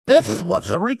This was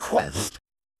a request.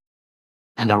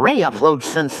 An array upload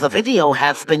since the video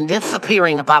has been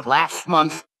disappearing about last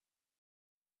month.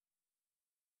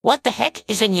 What the heck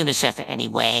is in UNICEF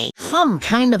anyway? Some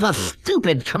kind of a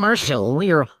stupid commercial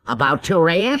we're about to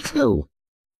react to.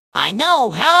 I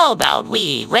know, how about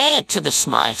we react to the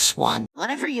Smurfs one?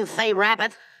 Whatever you say,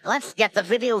 Rabbit. Let's get the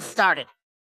video started.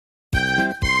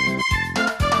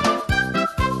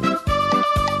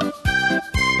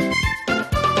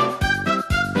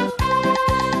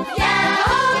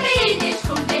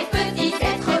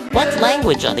 What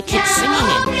language are the kids singing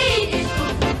in?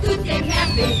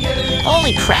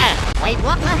 Holy crap! Wait,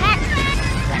 what the heck?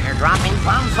 They're dropping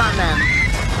bombs on them.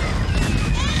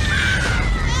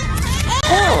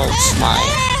 Poor old Smurf.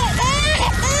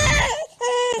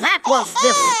 That was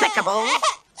despicable.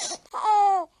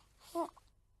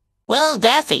 Well,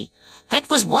 Daffy, that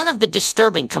was one of the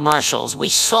disturbing commercials we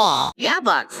saw. Yeah,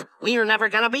 Bugs. We're never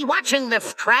gonna be watching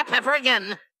this crap ever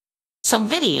again. Some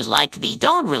videos like these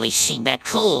don't really seem that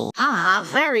cool. Ah,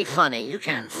 very funny. You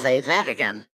can't say that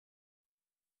again.